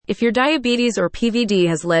If your diabetes or PVD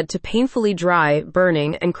has led to painfully dry,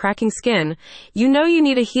 burning, and cracking skin, you know you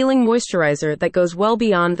need a healing moisturizer that goes well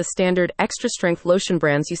beyond the standard extra-strength lotion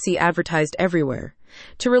brands you see advertised everywhere.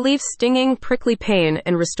 To relieve stinging, prickly pain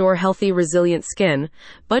and restore healthy, resilient skin,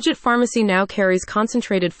 Budget Pharmacy now carries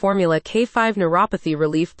concentrated formula K5 Neuropathy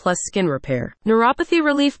Relief Plus Skin Repair. Neuropathy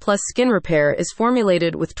Relief Plus Skin Repair is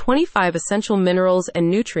formulated with 25 essential minerals and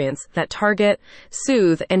nutrients that target,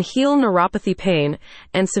 soothe, and heal neuropathy pain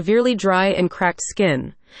and severely dry and cracked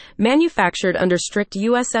skin. Manufactured under strict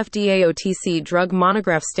U.S. FDA OTC drug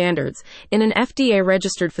monograph standards in an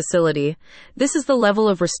FDA-registered facility, this is the level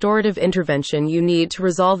of restorative intervention you need to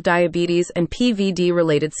resolve diabetes and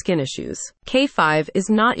PVD-related skin issues. K5 is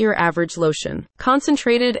not your average lotion.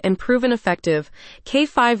 Concentrated and proven effective,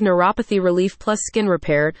 K5 Neuropathy Relief Plus Skin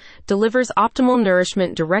Repair delivers optimal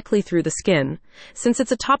nourishment directly through the skin. Since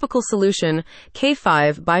it's a topical solution,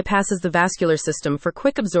 K5 bypasses the vascular system for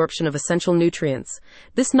quick absorption of essential nutrients.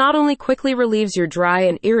 This not only quickly relieves your dry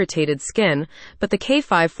and irritated skin, but the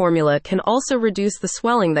K5 formula can also reduce the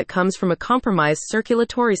swelling that comes from a compromised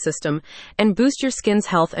circulatory system and boost your skin's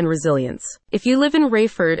health and resilience. If you live in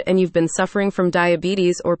Rayford and you've been suffering from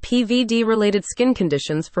diabetes or PVD-related skin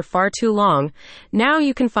conditions for far too long, now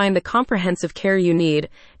you can find the comprehensive care you need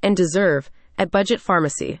and deserve at Budget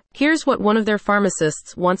Pharmacy. Here's what one of their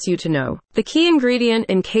pharmacists wants you to know. The key ingredient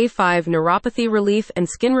in K5 Neuropathy Relief and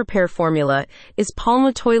Skin Repair formula is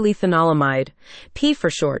palmitoylethanolamide, P for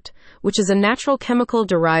short, which is a natural chemical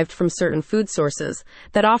derived from certain food sources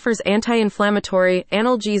that offers anti-inflammatory,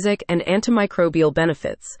 analgesic, and antimicrobial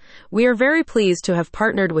benefits. We are very pleased to have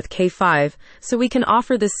partnered with K5 so we can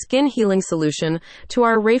offer this skin healing solution to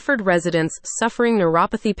our Rayford residents suffering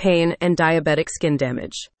neuropathy pain and diabetic skin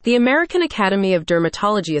damage. The American Academy of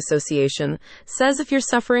Dermatology Association says if you're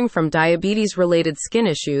suffering from diabetes-related skin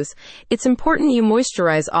issues, it's important you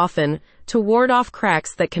moisturize often to ward off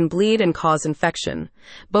cracks that can bleed and cause infection.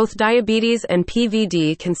 Both diabetes and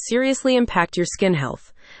PVD can seriously impact your skin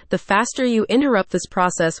health. The faster you interrupt this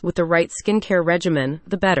process with the right skincare regimen,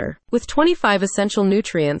 the better. With 25 essential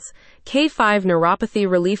nutrients, K5 Neuropathy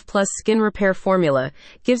Relief Plus Skin Repair formula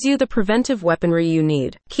gives you the preventive weaponry you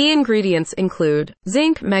need. Key ingredients include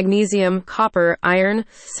zinc, magnesium, copper, iron,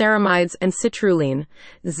 ceramides, and citrulline.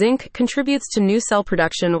 Zinc contributes to new cell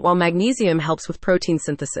production while magnesium helps with protein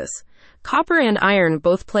synthesis. Copper and iron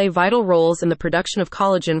both play vital roles in the production of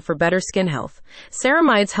collagen for better skin health.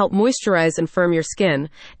 Ceramides help moisturize and firm your skin,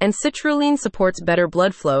 and citrulline supports better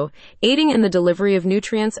blood flow, aiding in the delivery of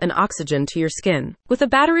nutrients and oxygen to your skin. With a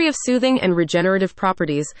battery of soothing and regenerative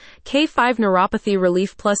properties, K5 Neuropathy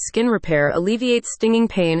Relief Plus Skin Repair alleviates stinging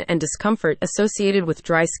pain and discomfort associated with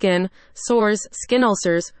dry skin, sores, skin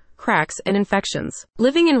ulcers, cracks, and infections.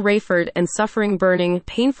 Living in Rayford and suffering burning,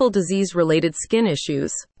 painful disease-related skin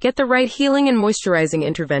issues? Get the right healing and moisturizing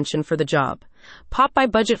intervention for the job. Pop by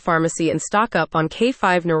Budget Pharmacy and stock up on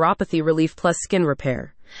K5 Neuropathy Relief Plus Skin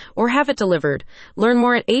Repair. Or have it delivered. Learn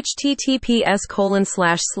more at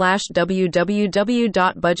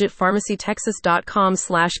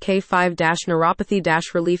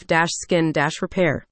https://www.budgetpharmacytexas.com/K5-neuropathy-relief-skin-repair.